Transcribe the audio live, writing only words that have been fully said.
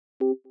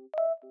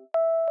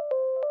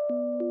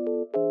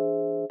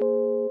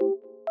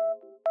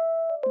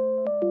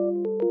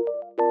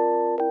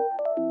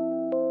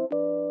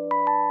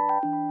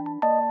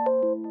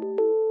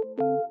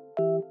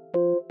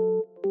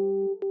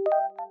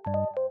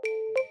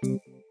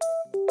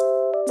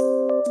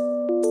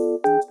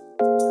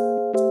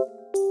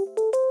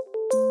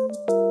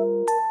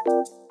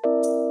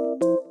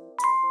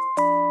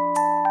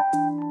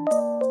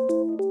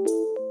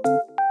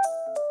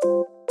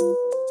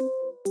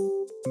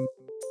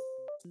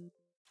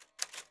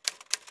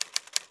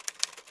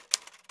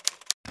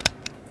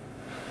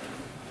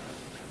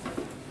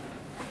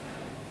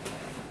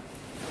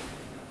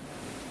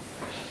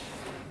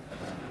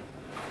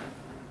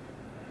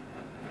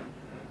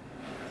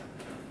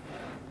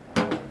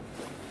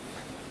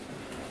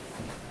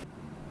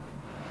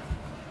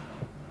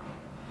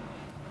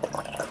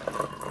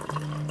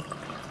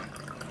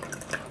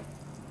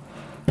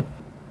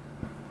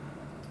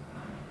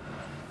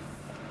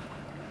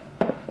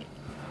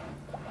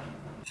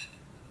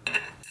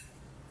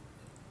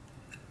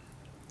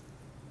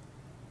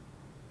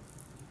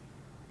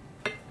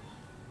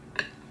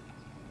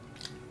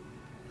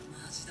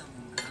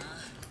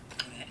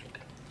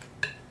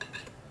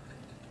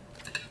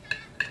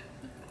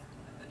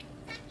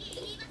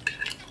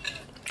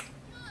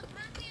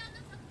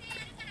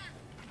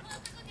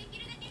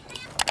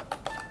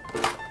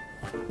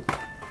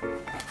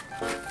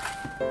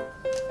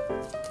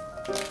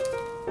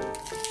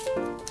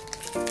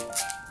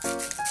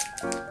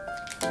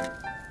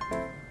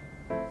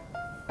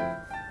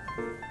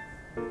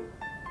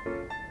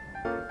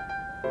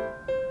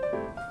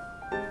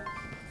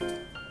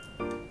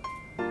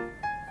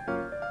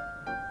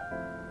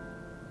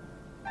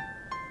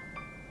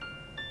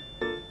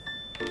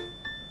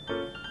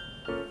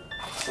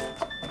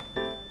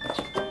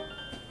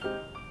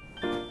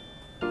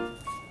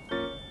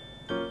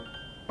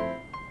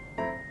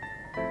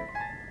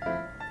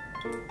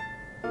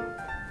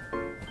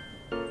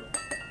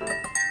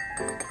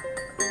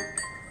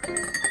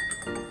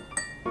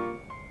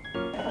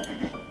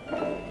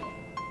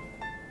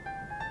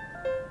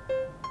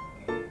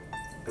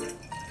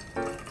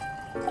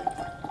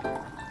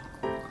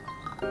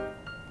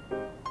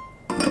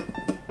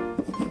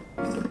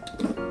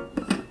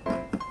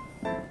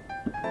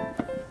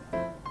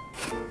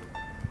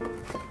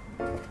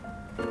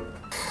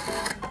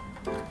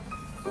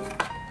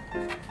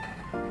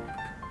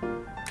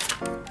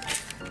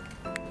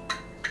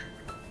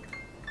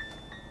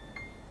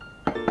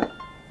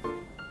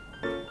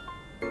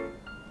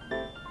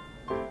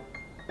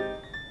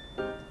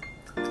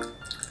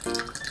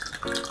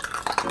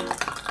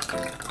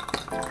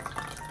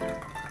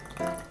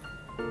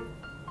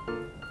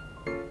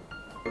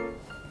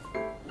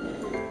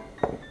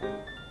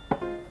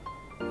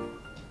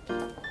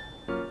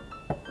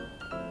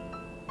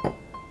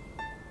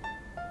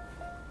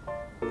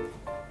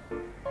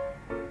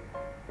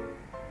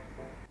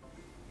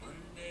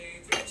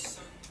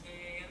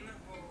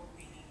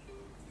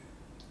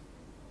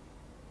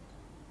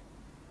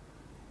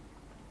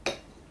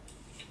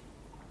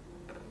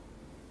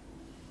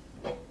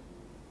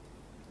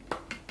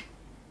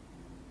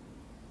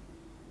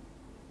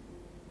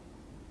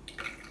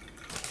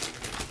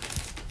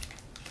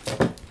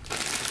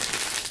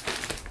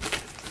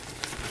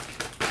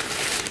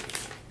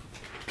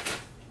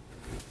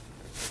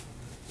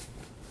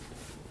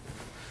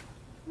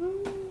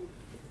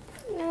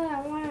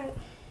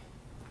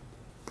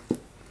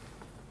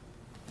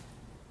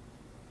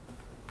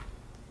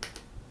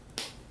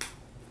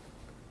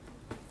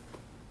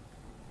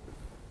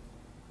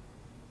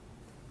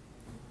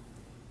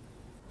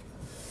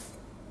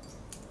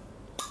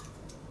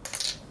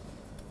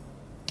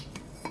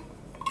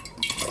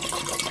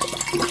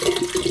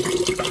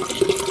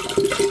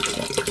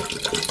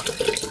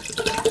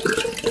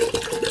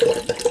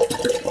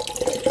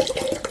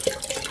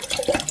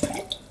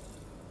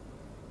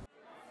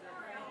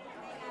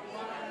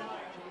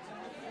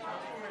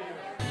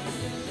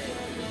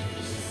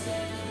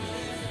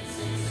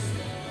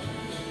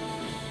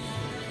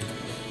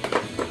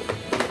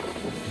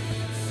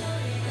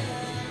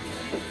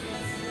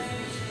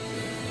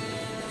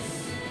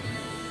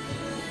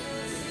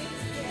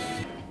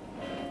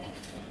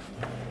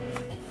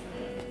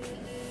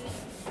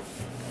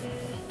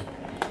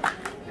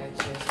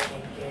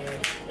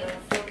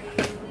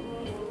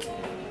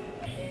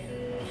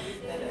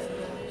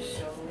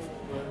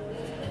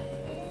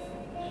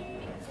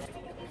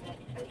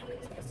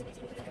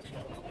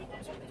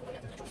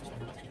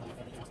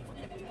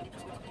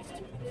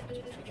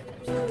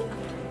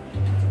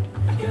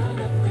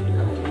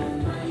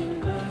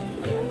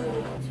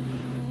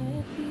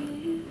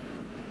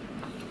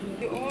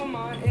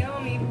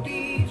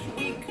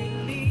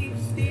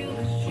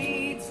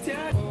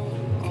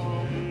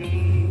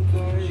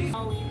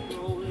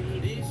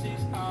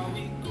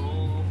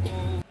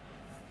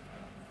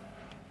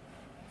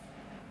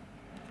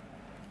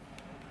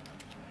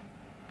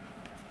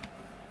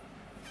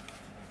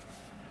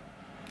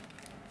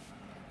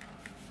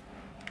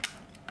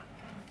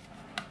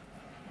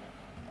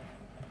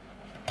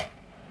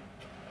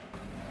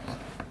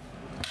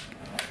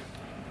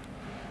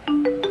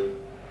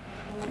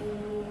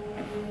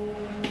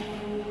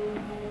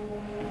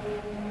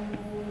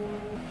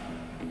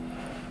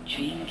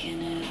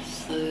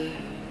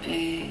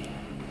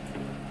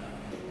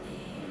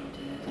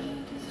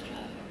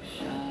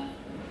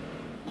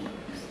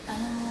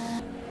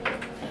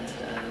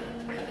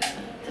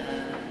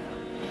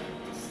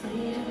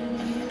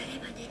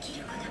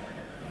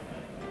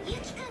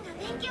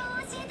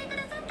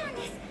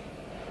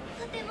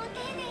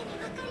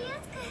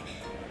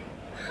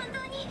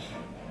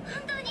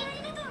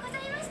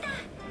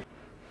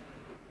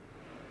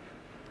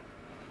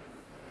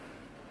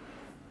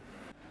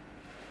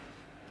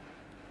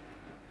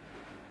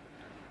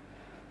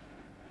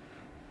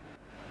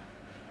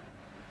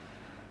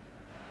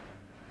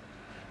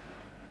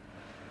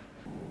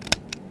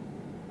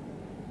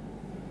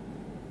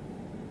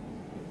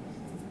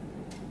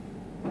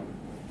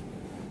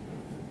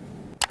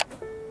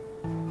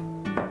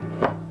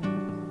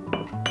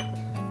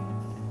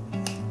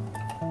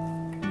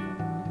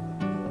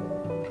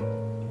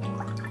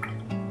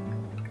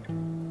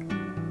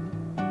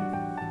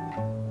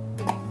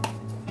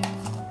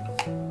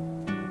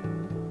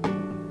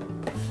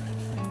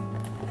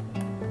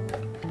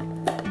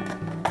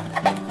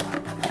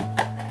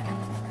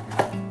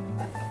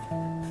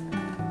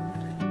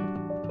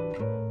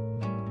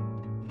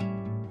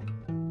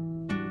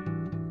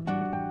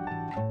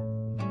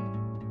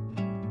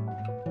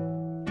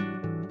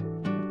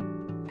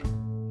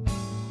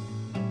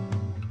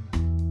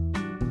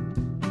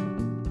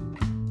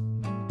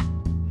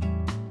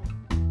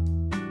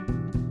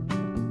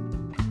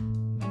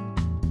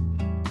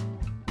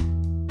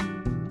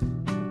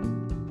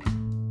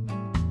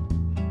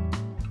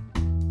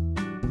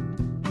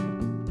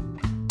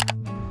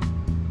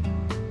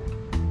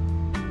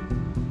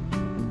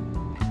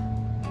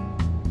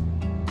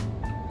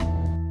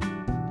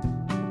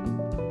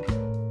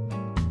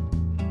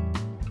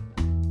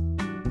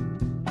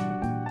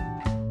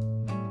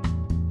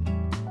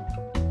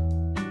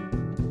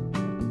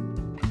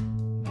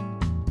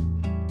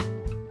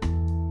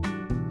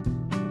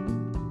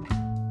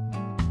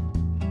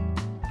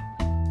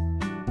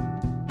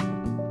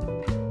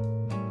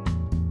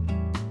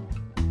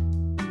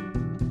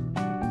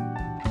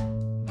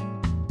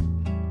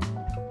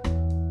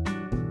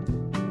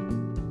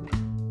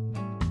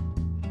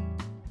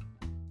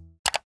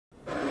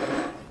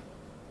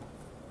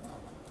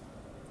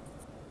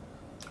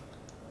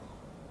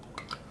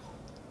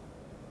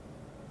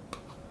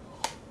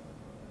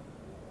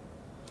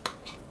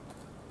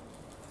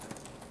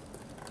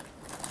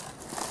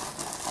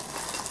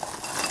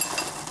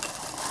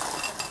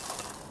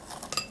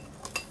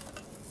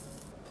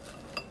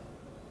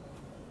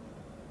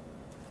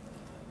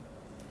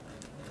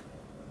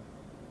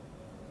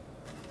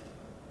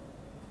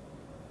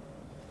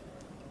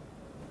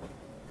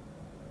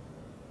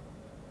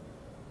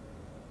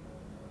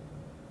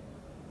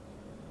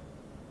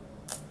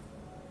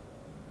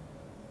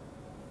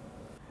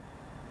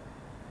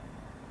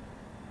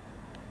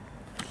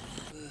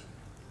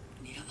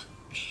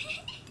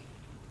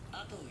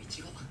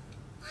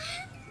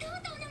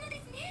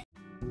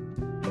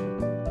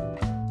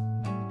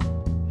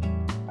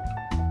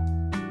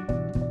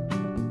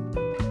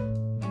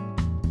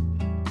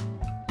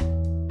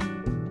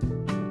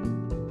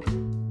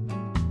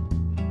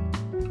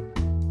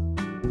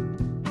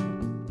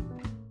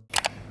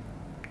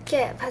แ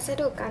กะพัส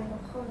ดุกันทุ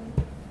กคน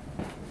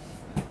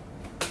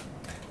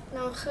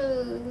น้องคือ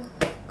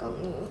กล่อง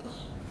นี้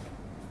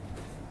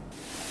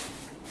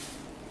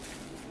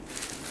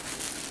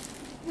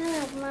น่า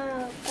รักมา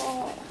กก็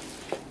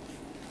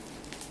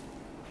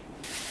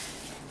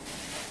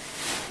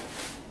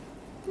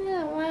น่า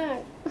รักมาก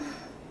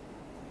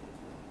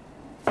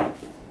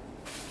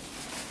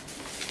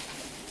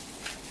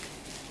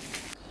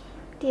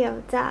เดี๋ยว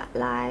จะ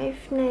ไล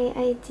ฟ์ใน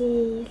IG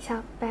สั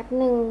กแป๊บ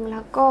หนึ่งแ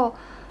ล้วก็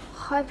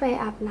ค่อยไป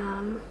อาบน้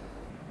ำ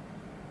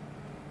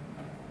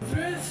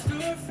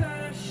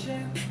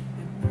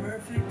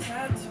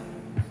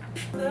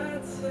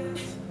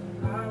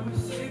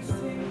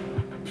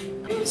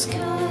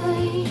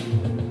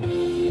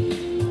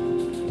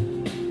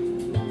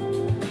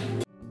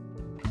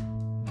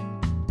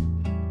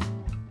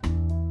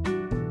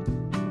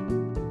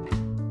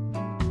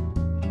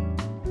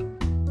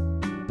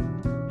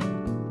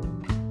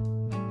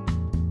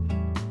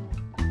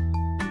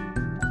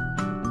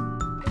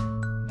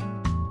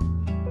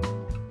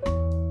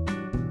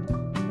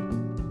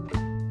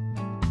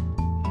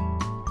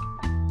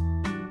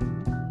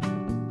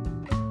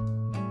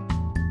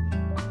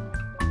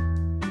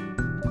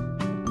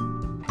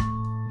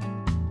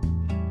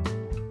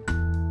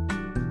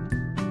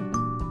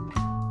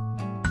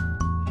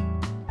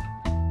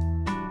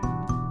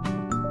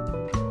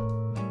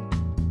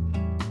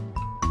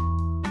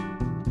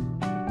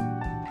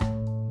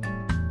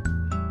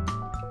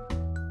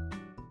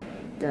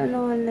จะน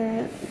อนแล้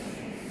ว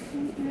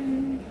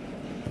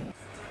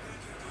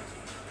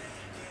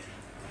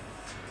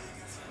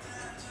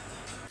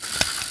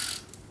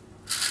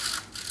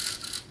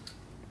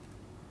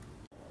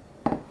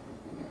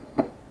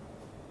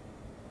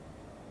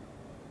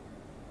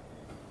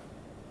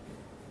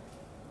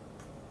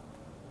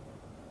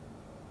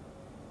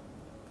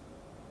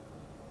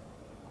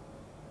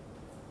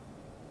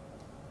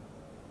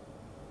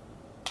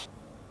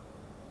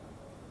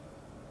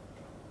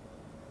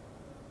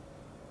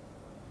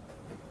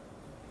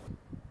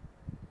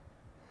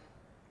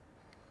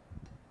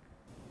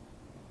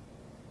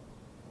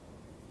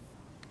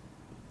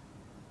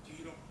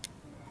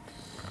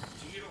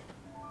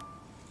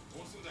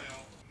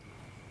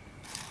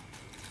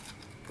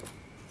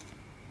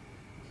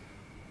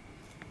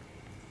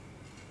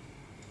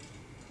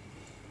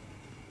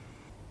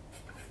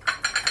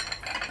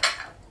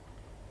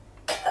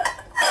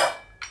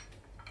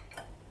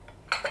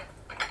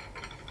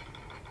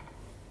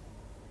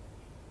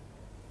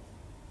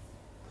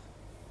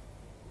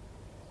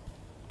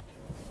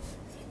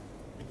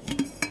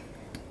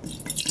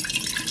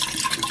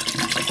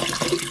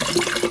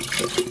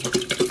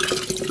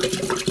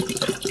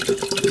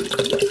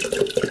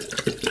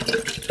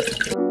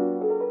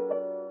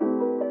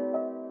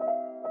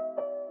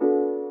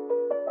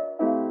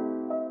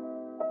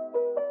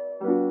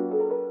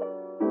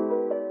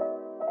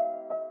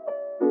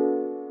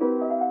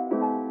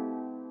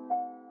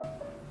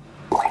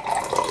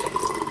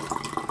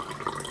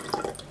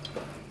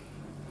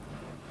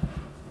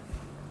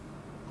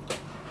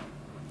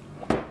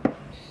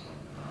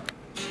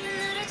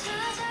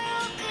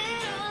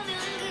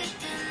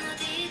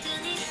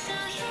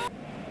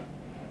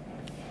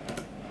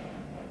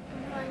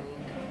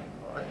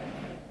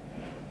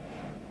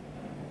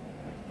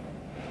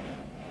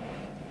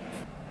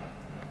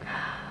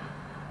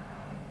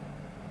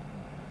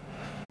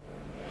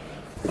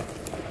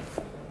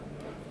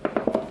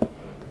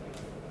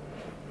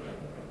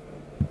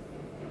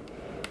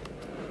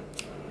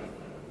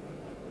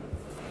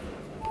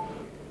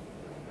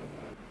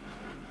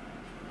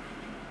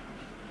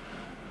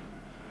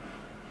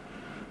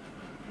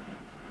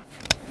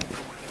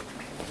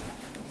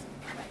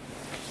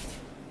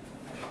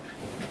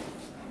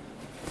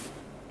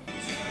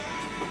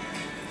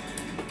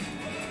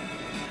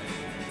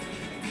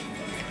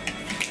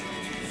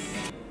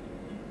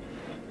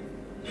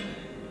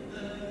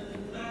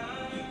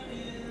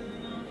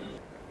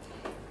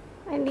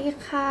อันนี้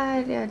ค่ะ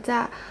เดี๋ยวจะ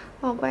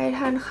ออกไปท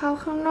านข้าว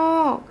ข้างน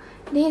อก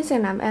ได้ยินเสีย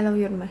งน้ำแอร์เรา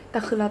หยุดไหมแต่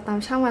คือเราตาม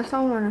ช่างมาซ่อ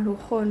มแล้วนะทุก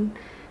คน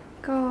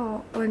ก็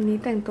วันนี้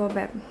แต่งตัวแบ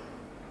บ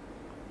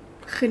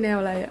คือแนว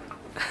อะไรอะ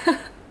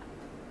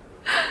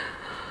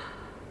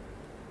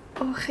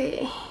โอเค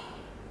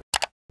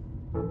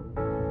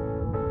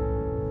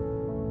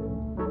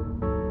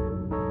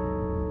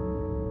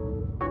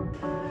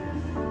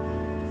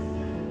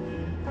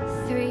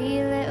Three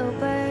little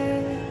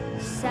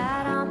birds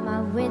sat on my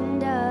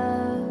window,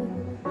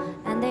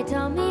 and they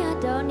told me I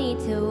don't need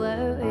to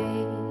worry.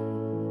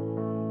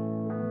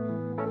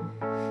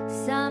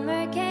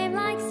 Summer came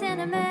like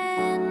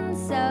cinnamon,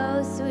 so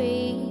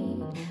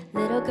sweet.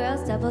 Little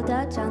girls double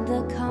dutch on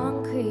the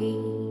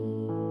concrete.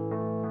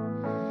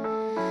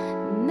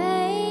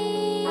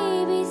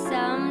 Maybe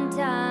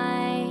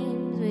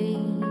sometimes we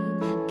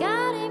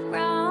got it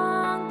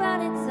wrong, but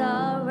it's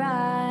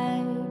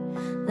alright.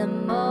 The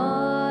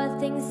more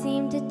things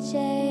seem to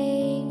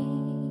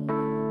change,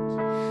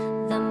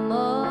 the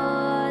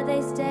more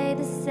they stay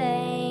the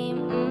same.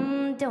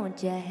 Don't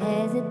you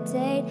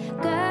hesitate,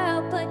 girl,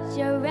 put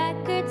your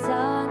records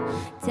on.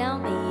 Tell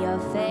me your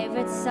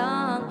favorite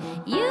song.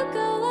 You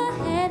go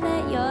ahead,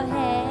 let your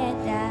head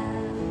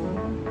down.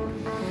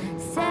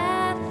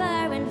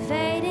 Sapphire and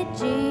faded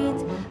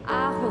jeans,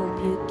 I hope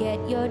you get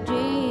your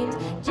dreams.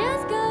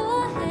 Just go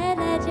ahead,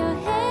 let your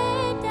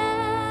head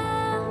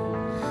down.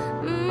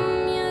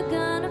 You're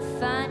gonna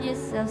find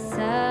yourself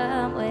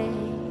somewhere,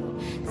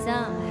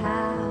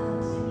 somehow.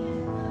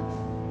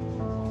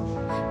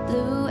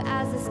 Blue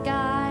as the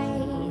sky,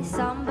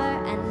 somber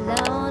and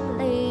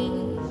lonely,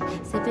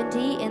 sipping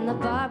tea in the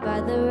bar by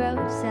the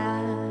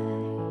roadside.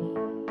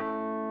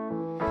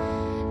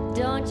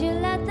 Don't you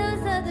let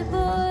those other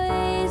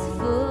boys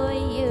fool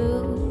you.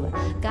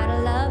 Gotta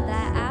love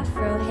that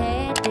afro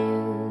hairdo.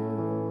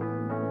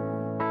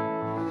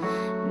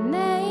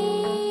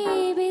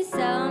 Maybe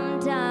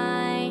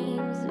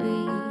sometimes we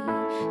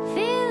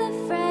feel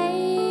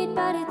afraid,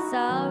 but it's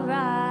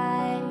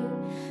alright.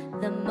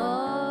 The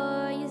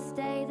more you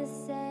stay the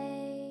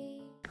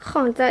same. ข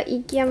องจากอี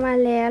เกียมา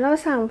แล้วเรา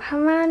สั่งผ้า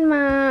ม่านม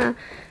า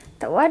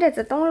แต่ว่าเดี๋ยวจ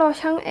ะต้องรอ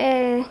ช่างแอ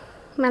ร์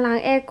มาล้าง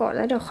แอร์ก่อนแ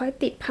ล้วเดี๋ยวค่อย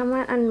ติดผ้าม่า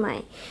นอันใหม่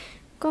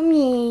ก็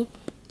มี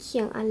เขี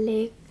ยงอันเ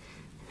ล็ก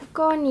แล้ว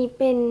ก็นี้เ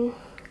ป็น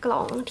กล่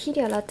องที่เ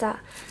ดี๋ยวเราจะ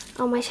เอ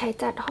ามาใช้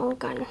จัดห้อง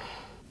กัน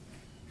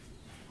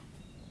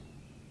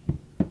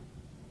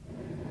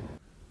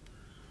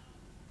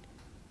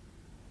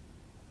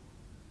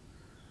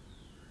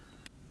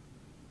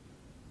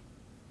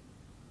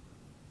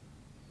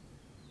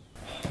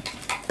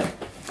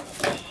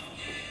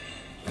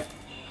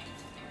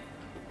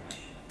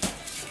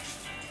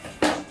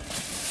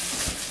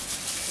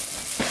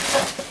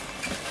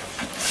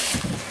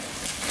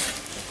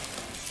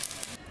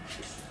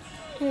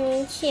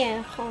เขียน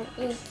ของ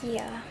อีเกี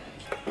ย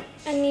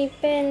อันนี้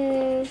เป็น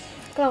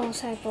กล่องใ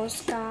ส่โปส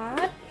กา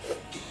ร์ด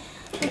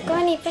แล้วก็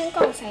อันนี้เป็นก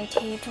ล่องใส่เท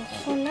ปทุก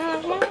คนน่ารั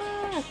กมา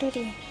กดู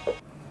ดิ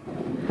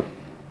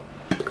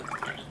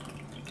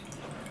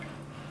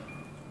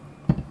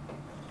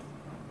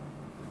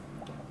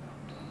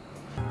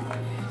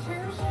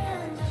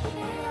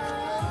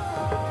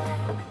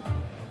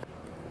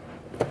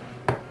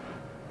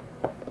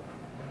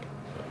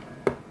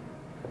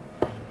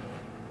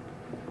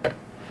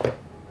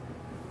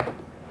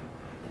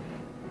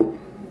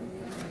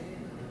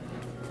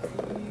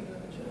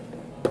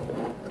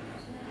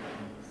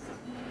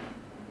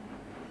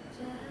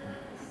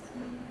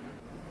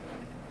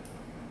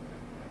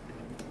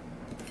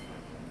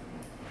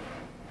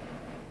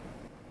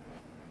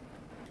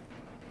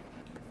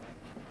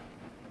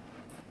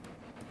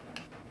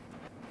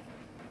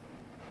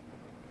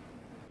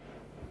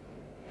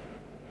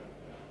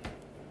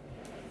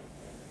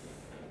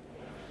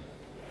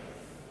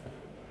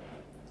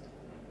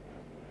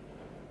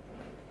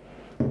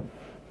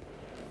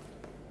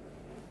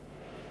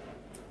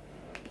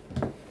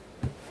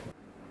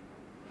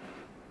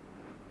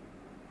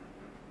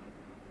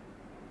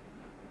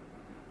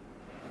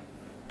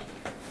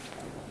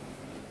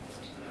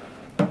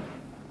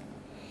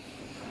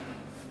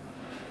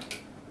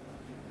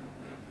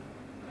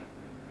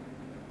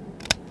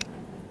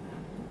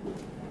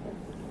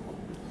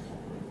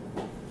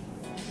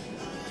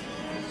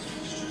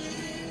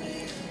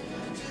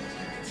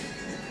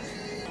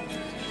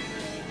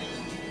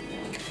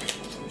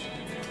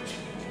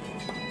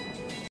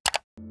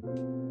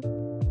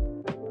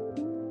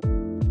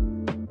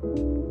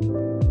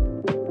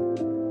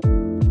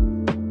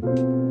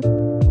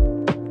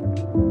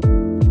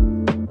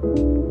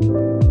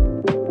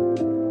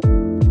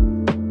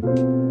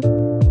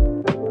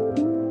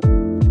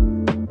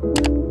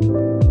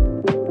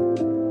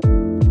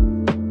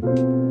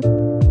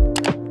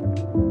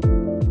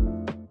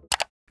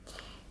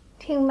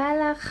ถึงบ้าน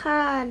แล้วค่ะ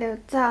เดี๋ยว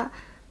จะ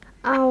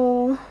เอา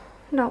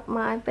ดอกไ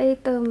ม้ไป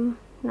เติม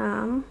น้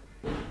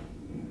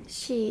ำ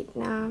ฉีด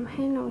น้ำใ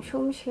ห้น้อง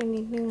ชุ่มชื้น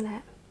นิดนึงแหล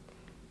ะ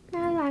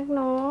น่ารักเ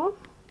นาะ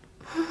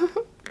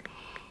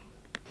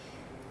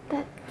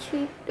ตัดค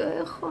ลิปด้วย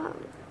ความ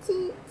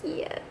ขี้เกี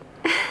ยจ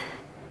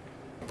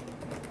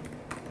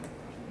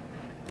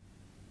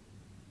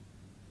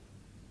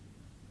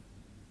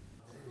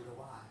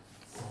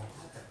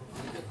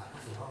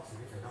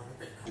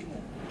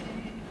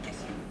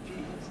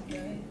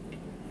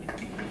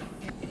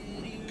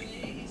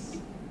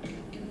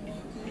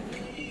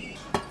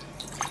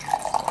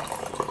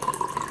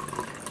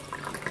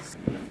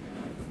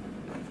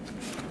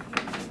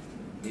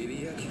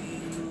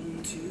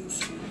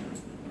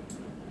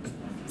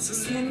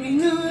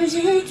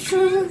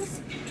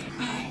truth.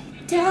 I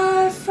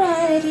dive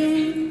right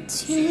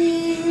into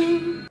you.